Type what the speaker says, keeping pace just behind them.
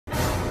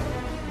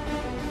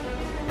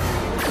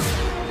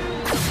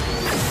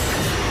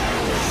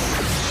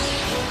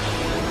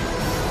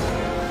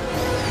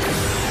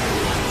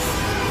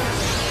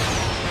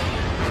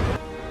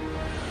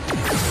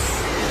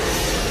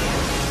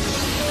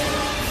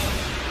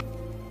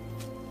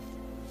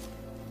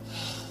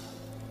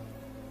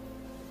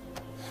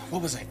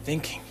What was I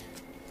thinking?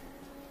 It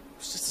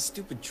was just a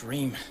stupid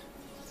dream.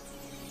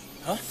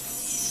 Huh?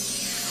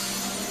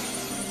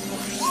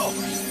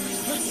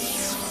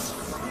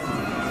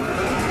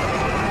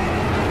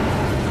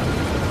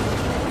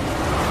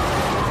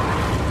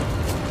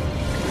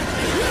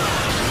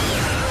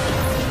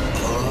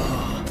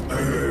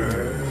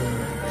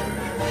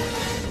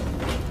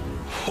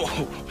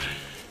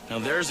 Now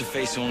there's a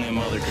face only a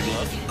mother could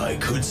love. I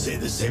could say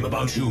the same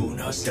about you.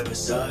 Now step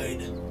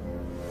aside.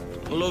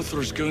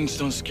 Lothar's goons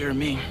don't scare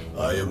me.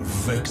 I am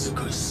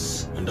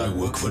Vexacus, and I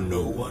work for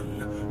no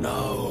one.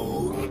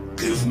 Now,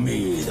 give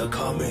me the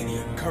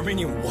Carmanian.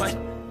 Carmanian what?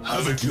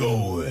 Have it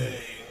your way.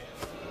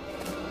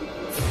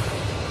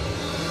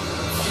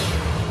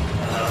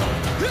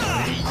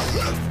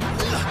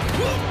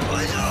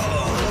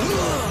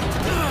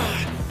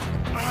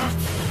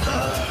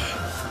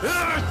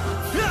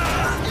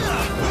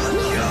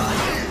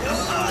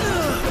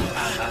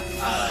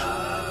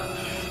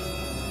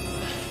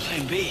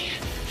 Plan B.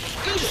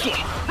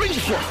 Gunstone! Ranger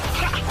form!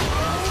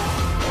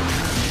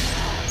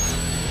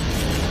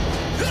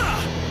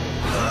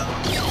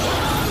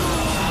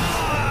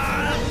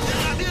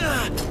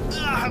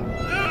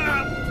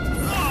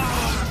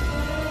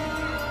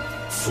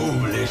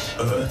 Foolish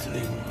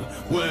Earthling,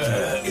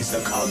 where is the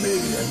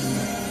Carmanian?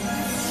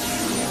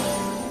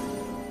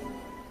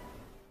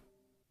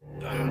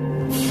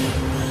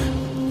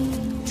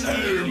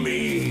 Tell me!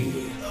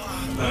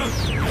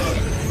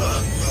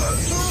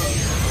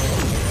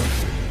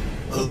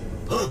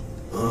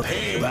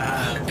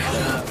 Payback!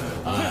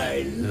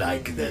 I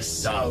like the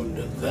sound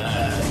of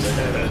that.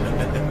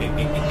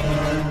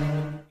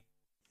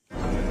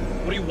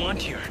 What do you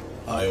want here?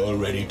 I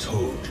already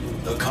told you,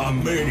 the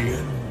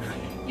Carmanian.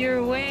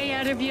 You're way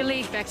out of your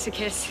league,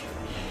 Vexacus.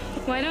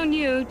 Why don't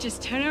you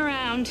just turn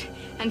around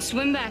and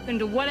swim back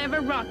into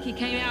whatever rock you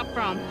came out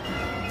from?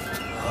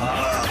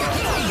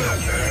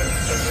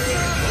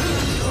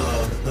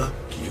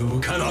 You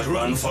cannot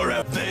run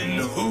forever. Then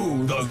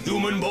who? The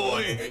human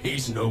boy?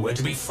 He's nowhere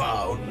to be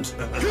found.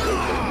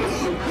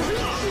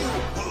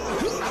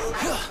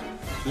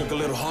 Look a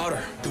little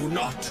harder. Do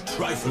not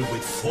trifle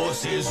with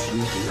forces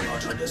you do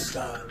not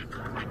understand.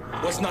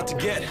 What's not to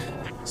get?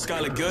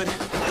 Skylar good?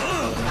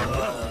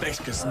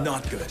 Vexacus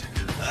not good.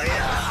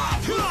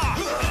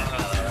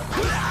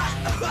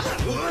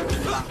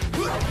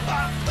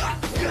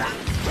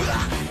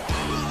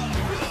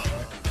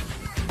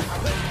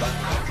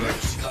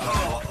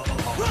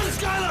 Run,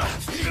 Skylar!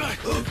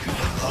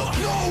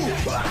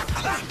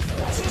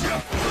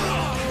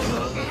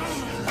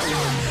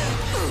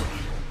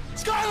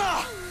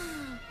 Skylar!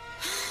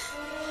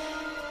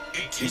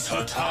 It is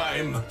her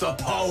time. The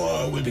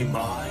power will be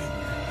mine.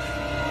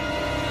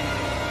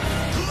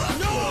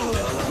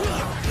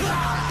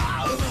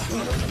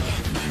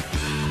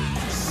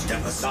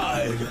 Step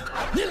aside.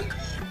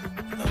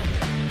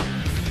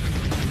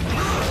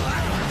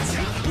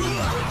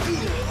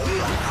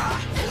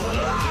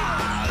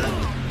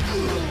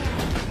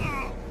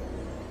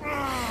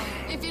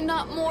 If you're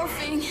not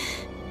morphing,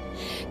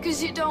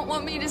 because you don't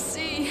want me to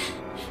see,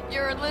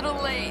 you're a little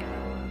late.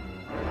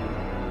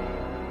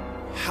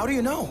 How do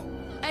you know?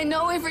 I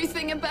know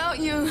everything about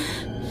you.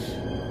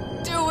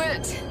 Do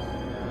it.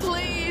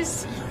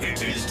 Please.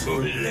 It is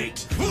too late.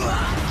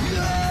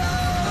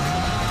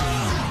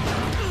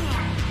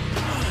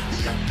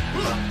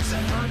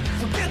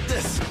 Forget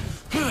this!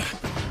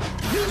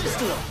 Ninja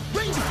Storm!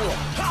 Ranger form!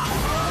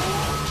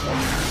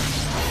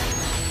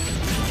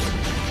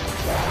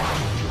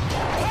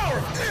 Power!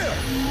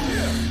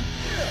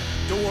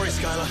 Don't worry,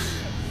 Skylar.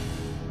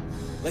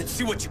 Let's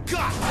see what you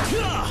got!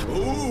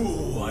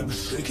 Oh, I'm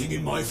shaking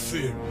in my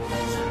fins.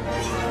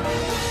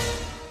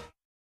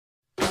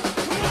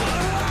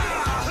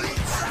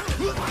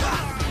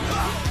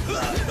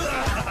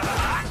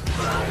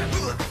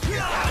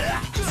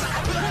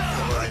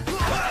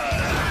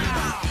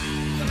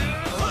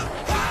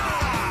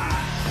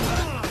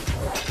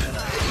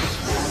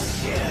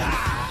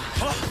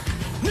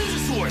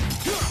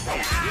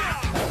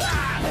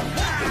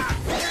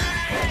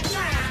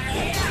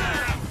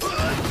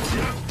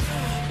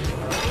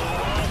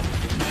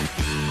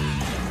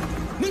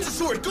 Ninja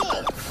Sword, go!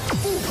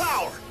 Full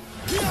power!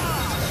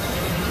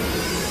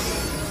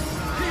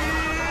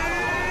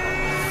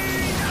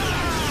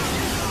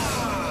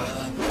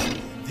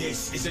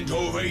 This isn't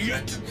over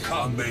yet,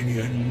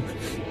 Carmanian.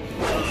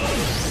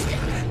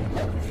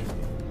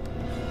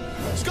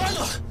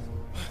 Skylar!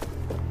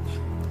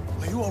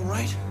 Are you all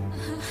right?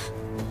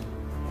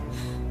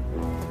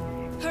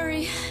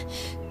 Hurry.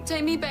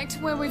 Take me back to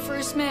where we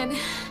first met.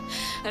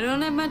 I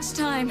don't have much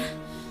time.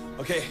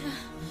 Okay,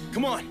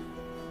 come on.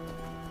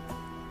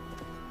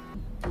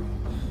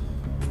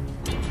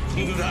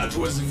 That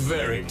was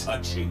very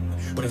touching.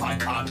 But if I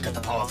can't get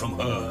the power from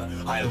her,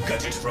 I'll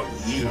get it from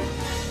you.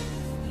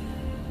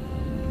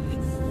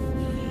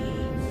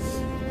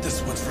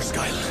 This one's for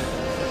Skylar.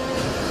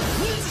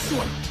 Ninja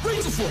Sword!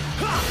 Ranger form!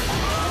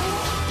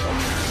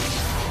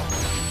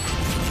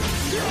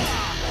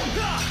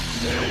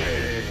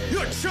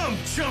 You're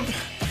chump!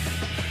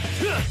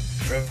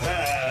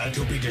 Prepare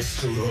to be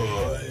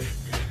destroyed.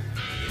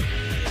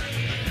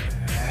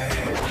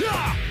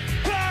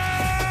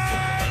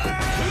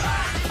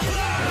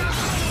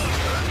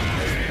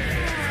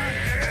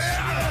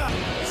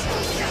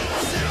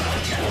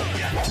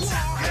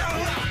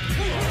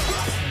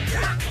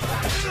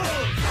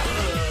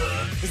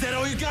 Is that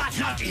all you got?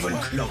 Not even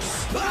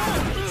close.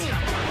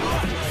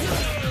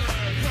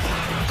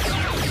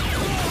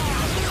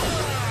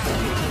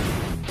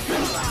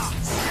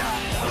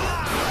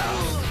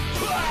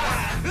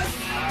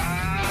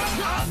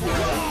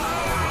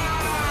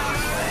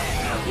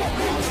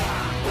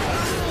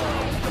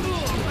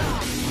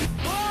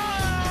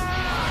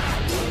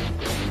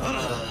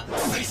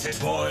 Face it,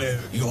 boy.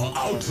 You're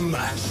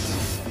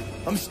outmatched.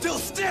 I'm still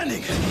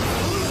standing!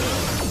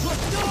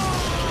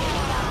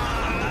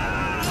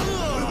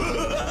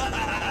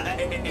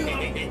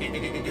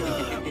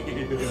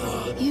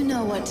 You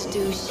know what to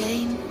do,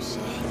 Shane.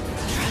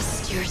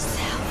 Trust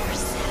yourself.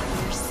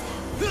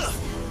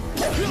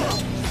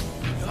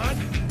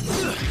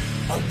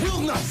 I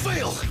will not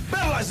fail!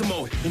 Battleizer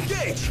mode,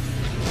 engage!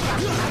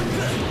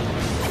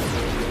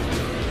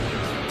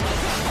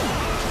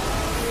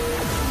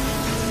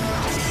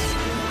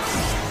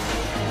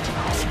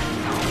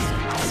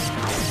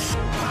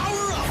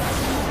 Power up!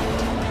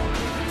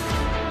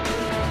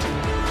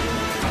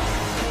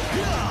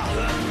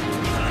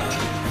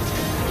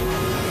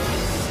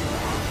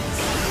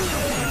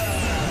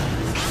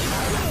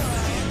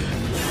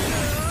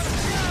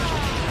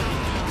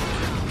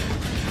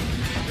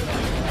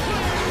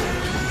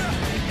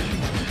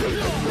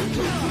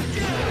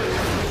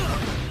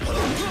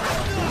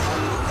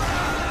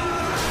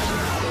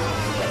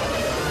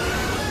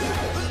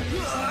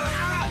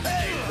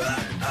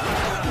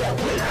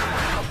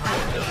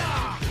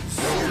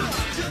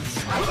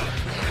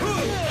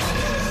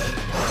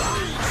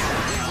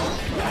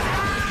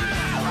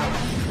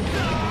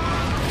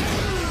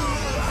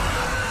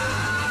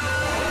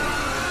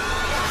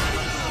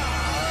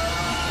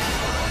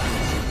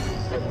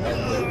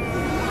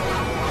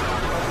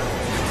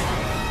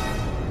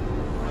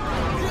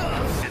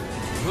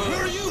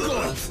 Where are you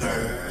going?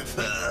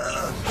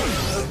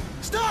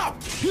 Stop!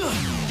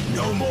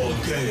 No more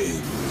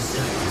games.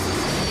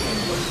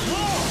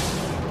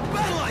 Whoa!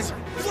 Battleizer!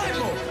 Flight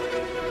mode!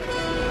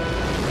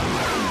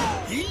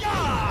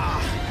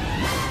 Yeah!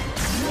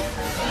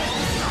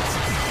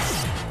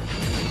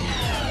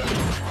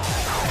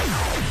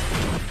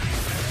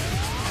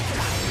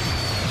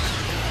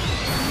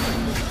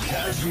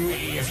 Catch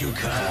me if you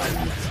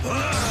can.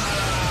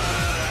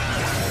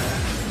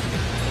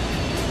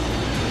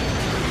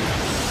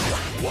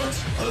 What?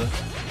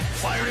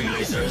 Firing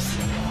lasers.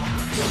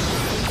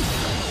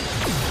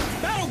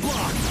 Battle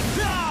block!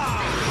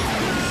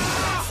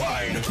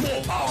 Fine,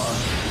 more power.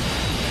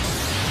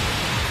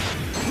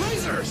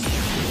 Lasers!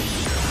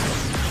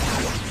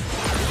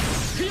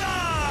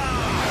 Yeah!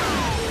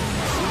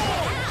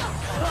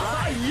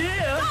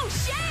 Oh,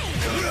 Shane!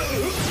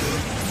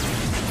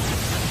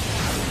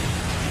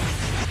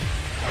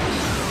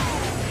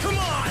 Come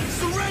on!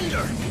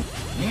 Surrender!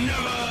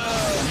 Never!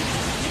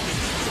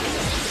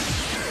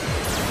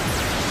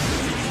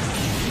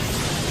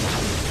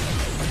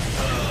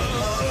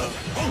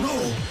 Oh no!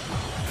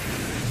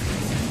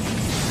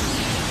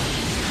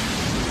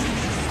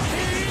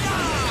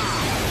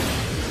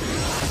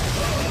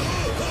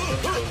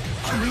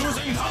 I'm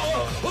losing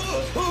power!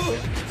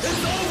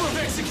 It's over,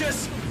 Vexacus!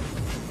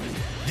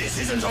 This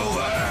isn't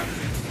over!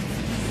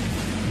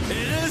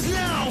 It is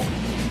now!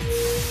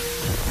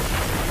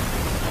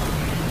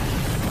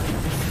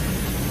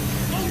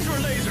 Ultra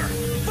laser!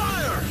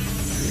 Fire!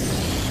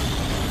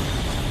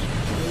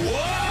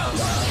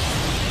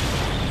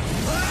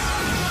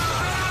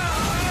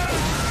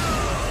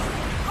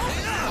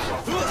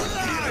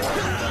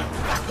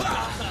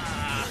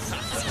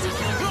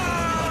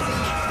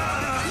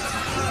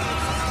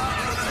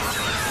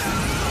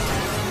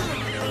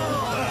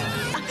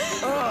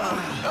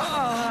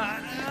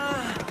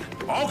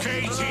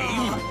 Okay,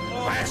 team,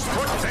 let's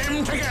put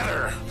them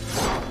together.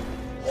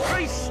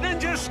 Face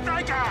Ninja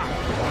Striker!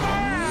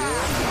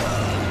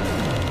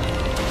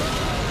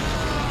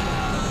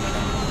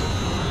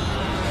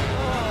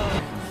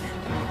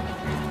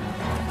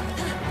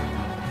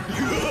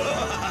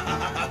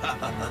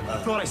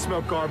 Thought I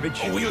smelled garbage.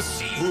 We'll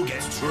see who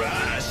gets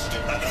trashed.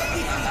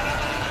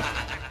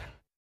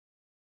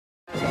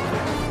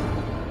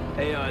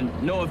 Hey,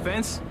 no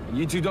offense.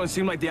 You two don't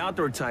seem like the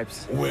outdoor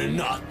types. We're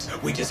not.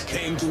 We just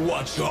came to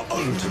watch your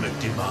ultimate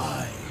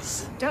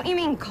demise. Don't you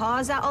mean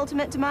cause our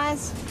ultimate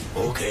demise?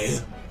 Okay,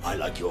 I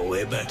like your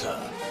way better.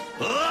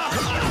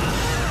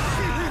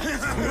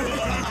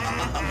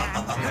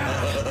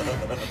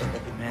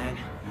 Man,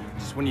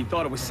 just when you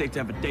thought it was safe to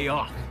have a day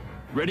off.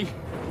 Ready?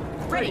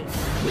 Ready.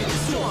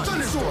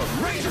 Thunderstorm!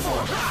 Razor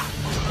form!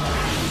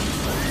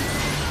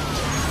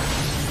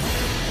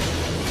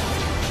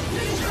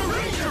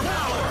 Ranger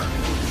power!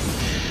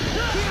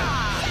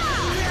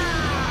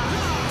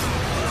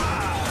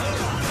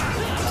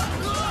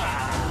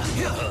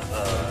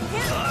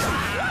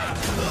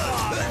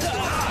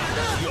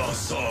 Your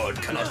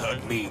sword cannot hurt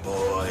hurt me,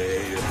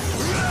 boy.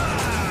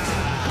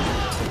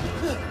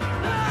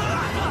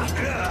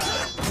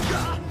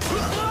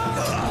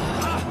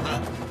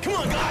 Come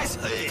on, guys!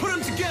 Put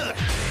them together!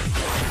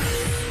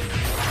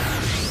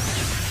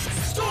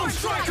 Storm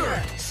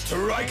Striker!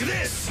 Strike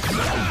this!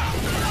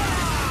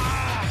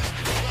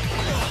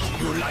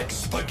 You like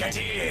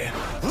spaghetti?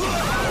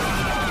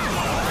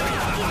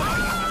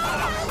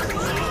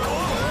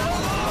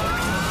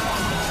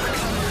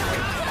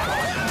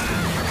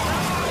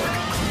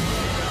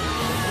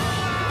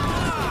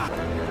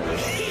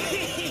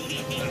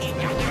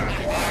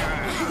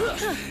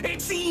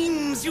 It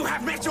seems you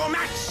have met your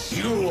match!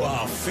 You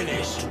are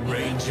finished,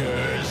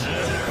 Rangers.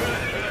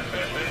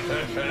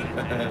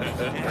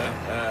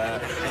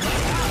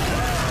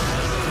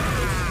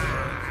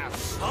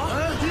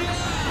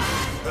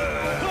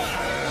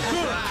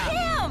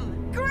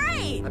 Him!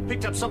 Great! I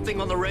picked up something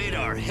on the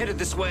radar, headed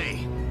this way.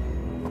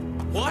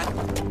 What?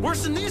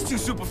 Worse than these two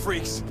super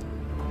freaks!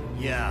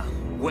 Yeah,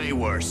 way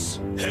worse.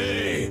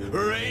 Hey,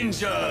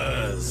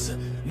 Rangers!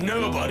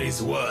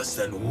 Nobody's worse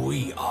than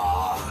we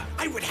are.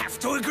 I would have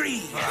to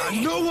agree!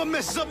 No one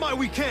messes up my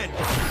weekend!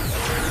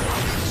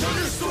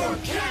 Thunderstorm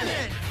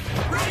cannon!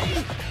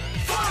 Ready?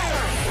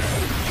 Fire!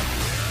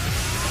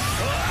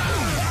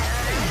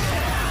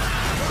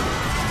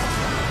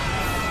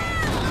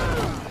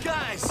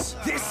 Guys,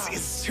 this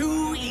is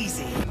too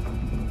easy.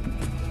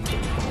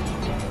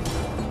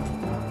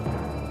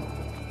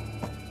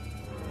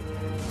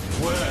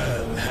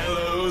 Well,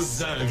 hello,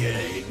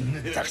 Zalgain.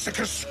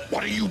 Vexacus,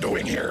 what are you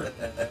doing here?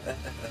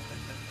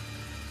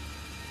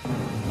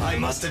 I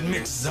must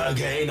admit,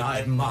 Zalgain, I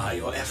admire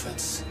your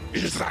efforts.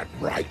 Is that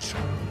right?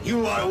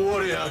 You are a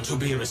warrior to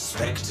be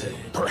respected.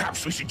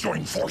 Perhaps we should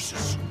join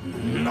forces.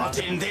 Not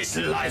in this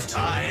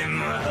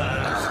lifetime.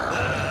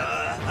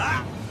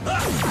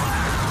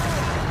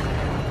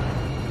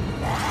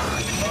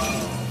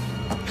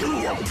 You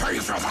will pay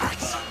for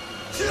that!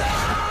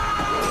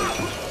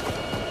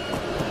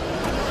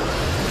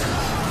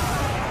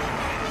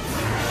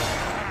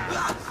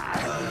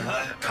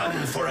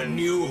 Come for a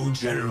new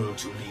general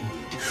to lead.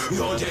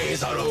 Your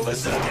days are over,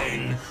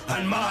 Zalgain,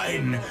 and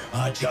mine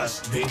are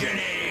just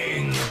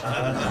beginning.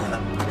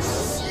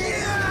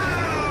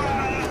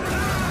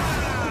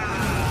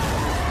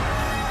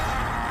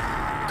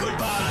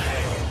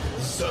 Goodbye,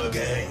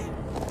 Zalgain.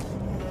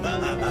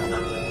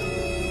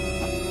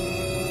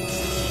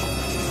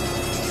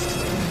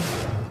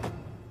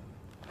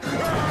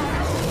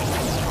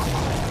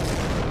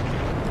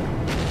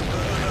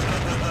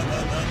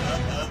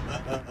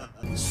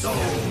 So,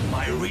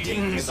 my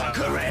readings are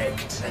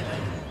correct.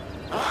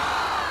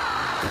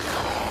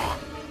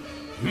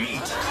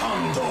 Meet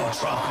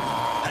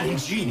Condortron, an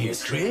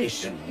ingenious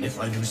creation, if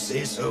I do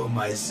say so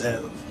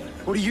myself.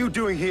 What are you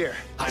doing here?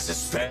 I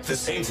suspect the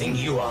same thing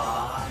you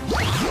are.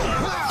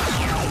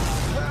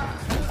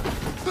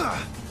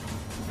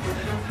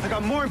 I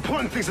got more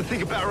important things to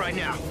think about right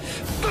now.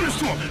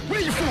 Thunderstorm, what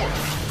are you for?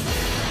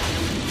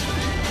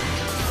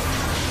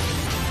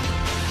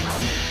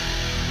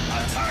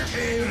 Attack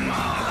him!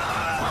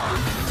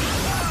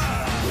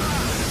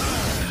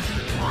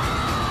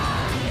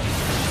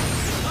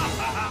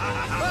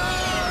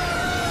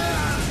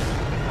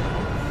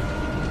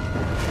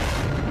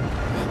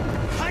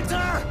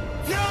 Hector!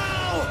 No!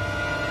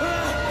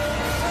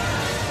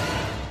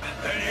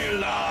 Any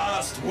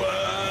last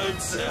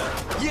words?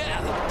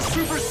 Yeah,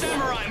 Super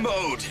Samurai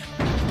mode!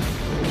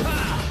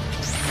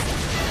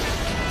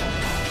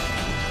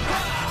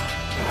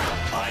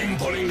 I'm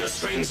pulling the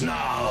strings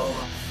now.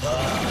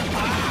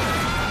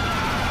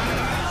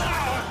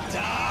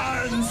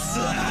 Dance!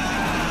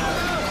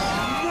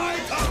 My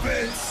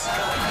puppets!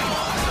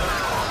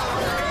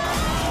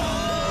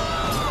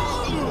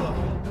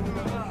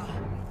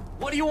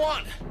 What do you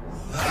want?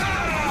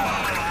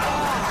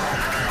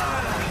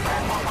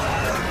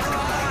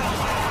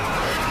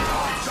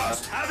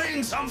 Just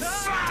having some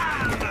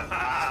fun!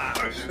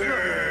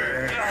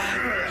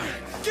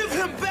 Give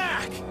him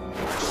back!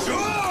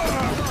 Sure!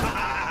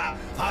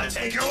 I'll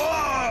take you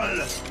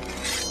all!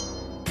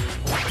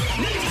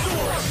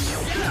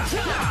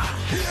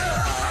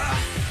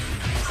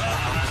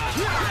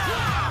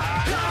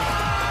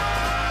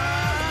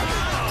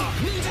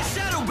 Ninja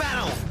Shadow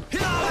Battle!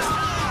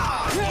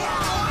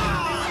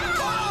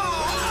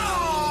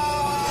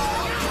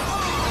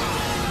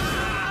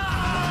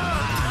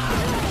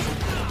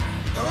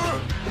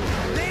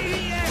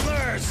 Lady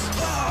Anglers!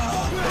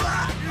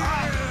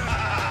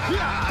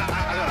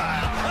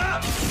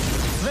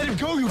 Let him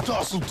go, you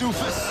docile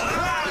doofus!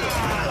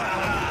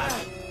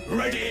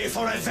 Ready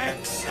for a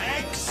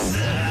Vexacus?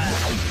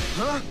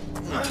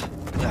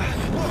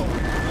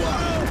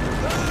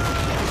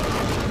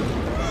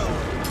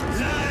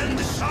 Land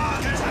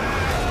shark attack!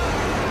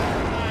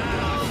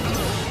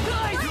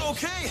 You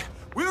okay?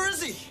 Where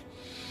is he?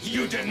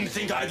 You didn't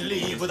think I'd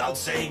leave without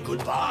saying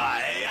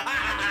goodbye?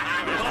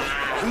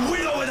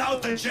 With or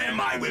without the gem,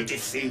 I will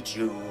defeat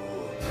you.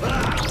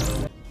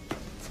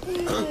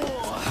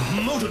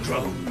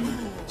 Motordrome.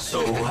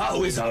 So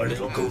how is our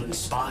little golden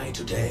spy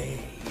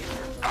today?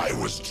 I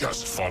was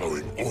just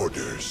following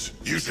orders.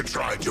 You should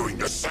try doing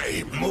the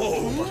same.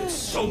 Oh, but it's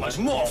so much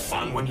more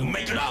fun when you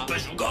make it up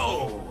as you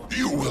go.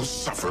 You will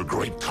suffer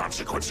great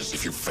consequences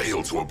if you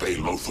fail to obey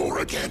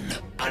Lothor again.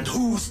 And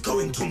who's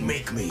going to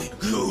make me?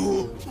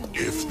 You?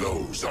 If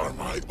those are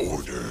my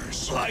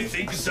orders. I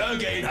think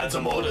Sergei had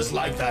some orders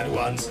like that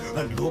once,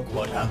 and look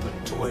what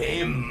happened to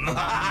him.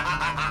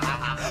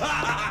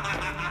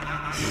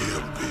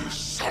 He'll be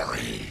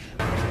sorry.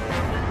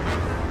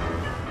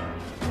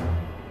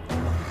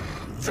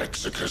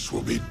 Vexacus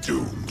will be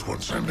doomed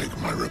once I make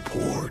my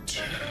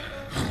report.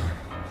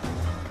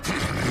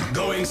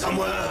 Going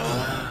somewhere?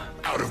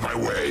 Out of my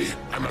way.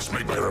 I must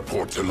make my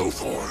report to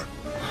Lothor.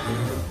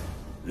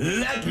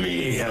 Let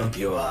me help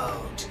you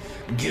out.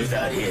 Give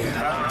that here.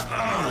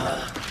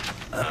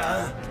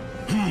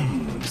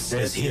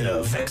 Says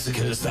here,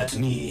 Vexacus, that's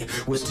me,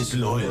 was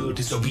disloyal,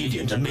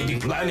 disobedient, and maybe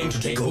planning to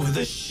take over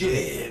the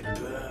ship.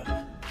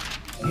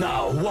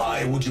 Now,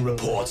 why would you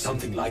report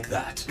something like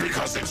that?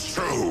 Because it's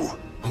true.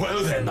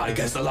 Well then, I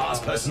guess the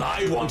last person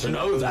I want to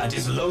know that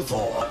is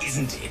Lothor,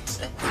 isn't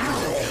it?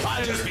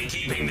 I'll just be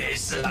keeping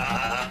this.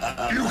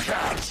 You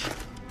can't.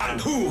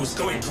 And who's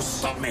going to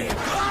stop me?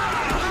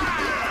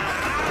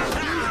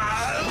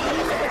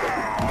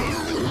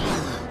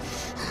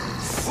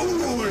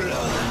 Fool!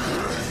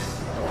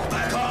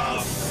 Back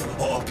off,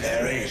 or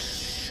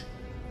perish!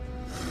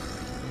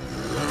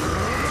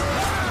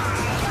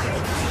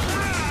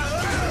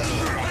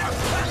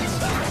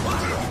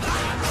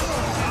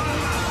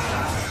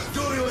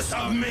 Do you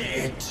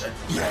submit?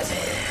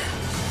 Ready?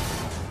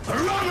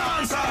 Wrong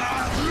answer!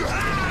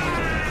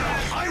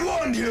 I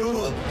warned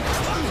you!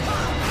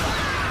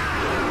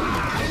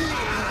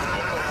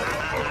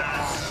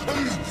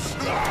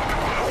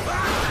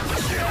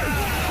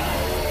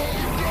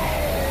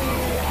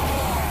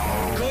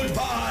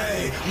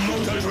 Goodbye,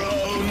 motor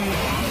drone!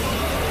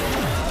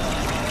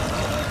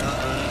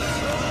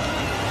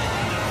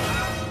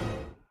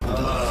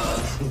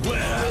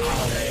 Where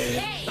are they?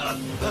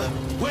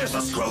 Where's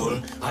the scroll?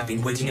 I've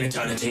been waiting an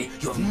eternity.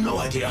 You have no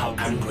idea how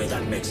angry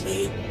that makes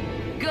me.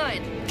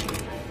 Good.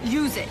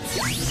 Use it.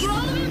 Scroll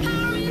of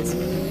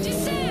empowerment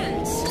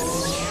descends!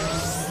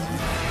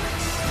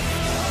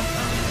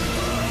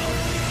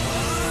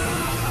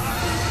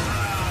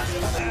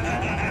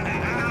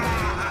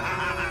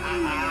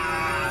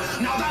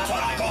 Now that's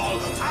what I call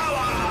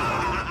power!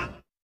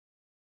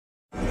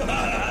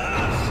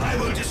 I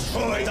will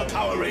destroy the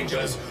Power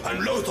Rangers, and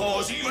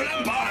Lothor's evil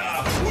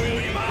empire will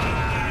be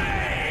mine!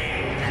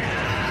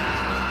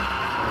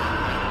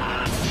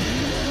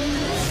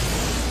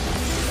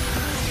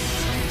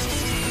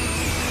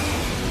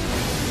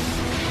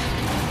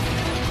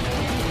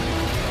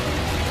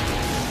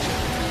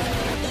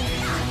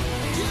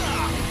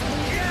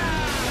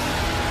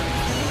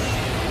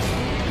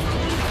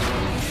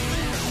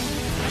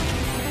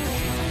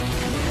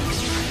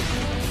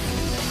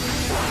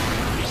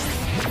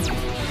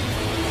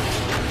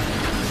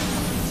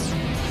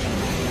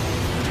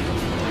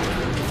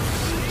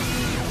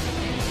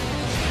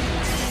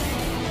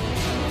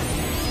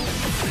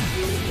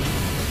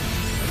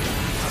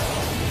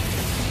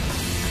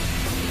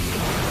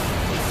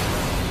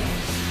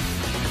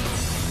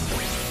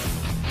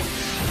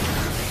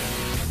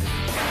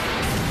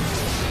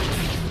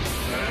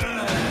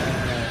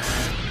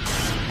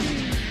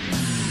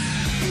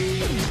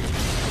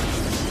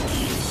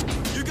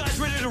 You guys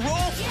ready to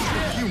roll?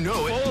 Yeah. You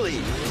know it.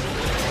 Fully.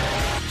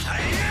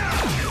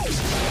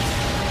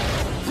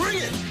 Bring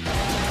it!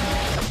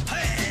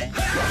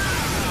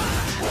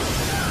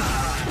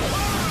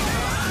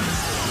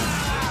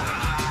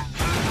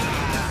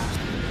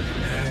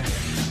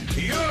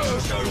 You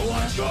should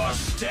watch your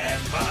step!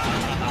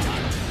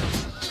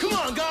 Come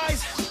on,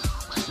 guys!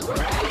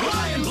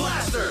 Lion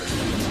Blaster!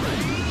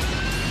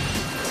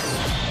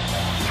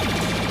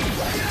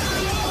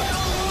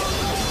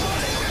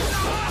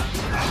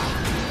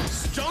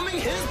 Strumming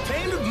his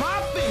pain with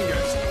my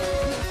fingers!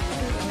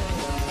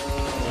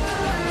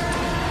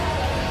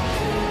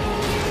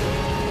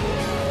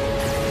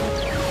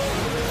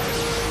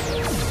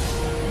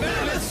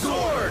 Mammoth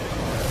Sword!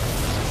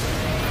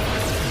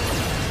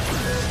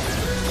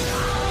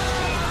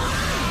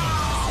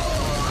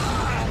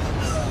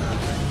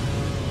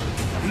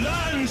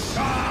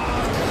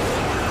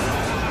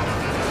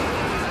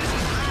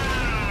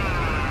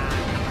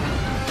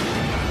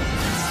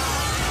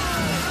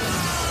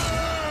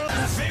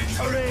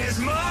 Victory is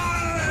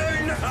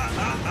mine!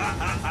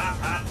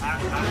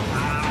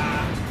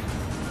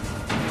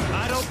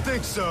 I don't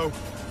think so.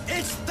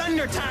 It's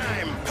Thunder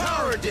Time!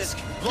 Power Disc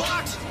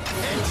locked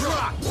and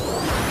dropped!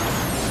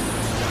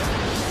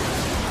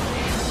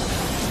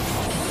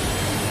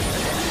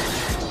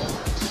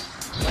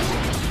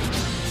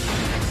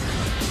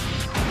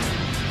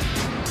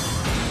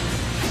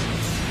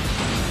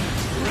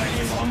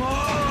 Ready for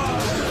more?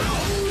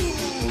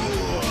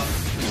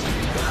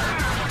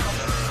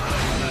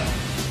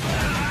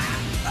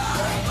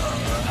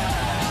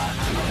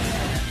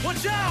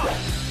 Watch out!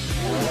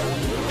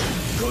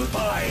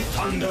 Goodbye,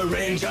 Thunder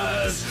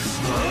Rangers!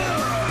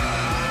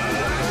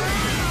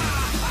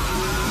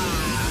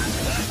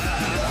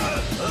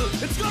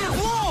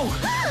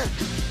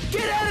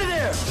 Get out of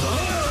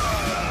there!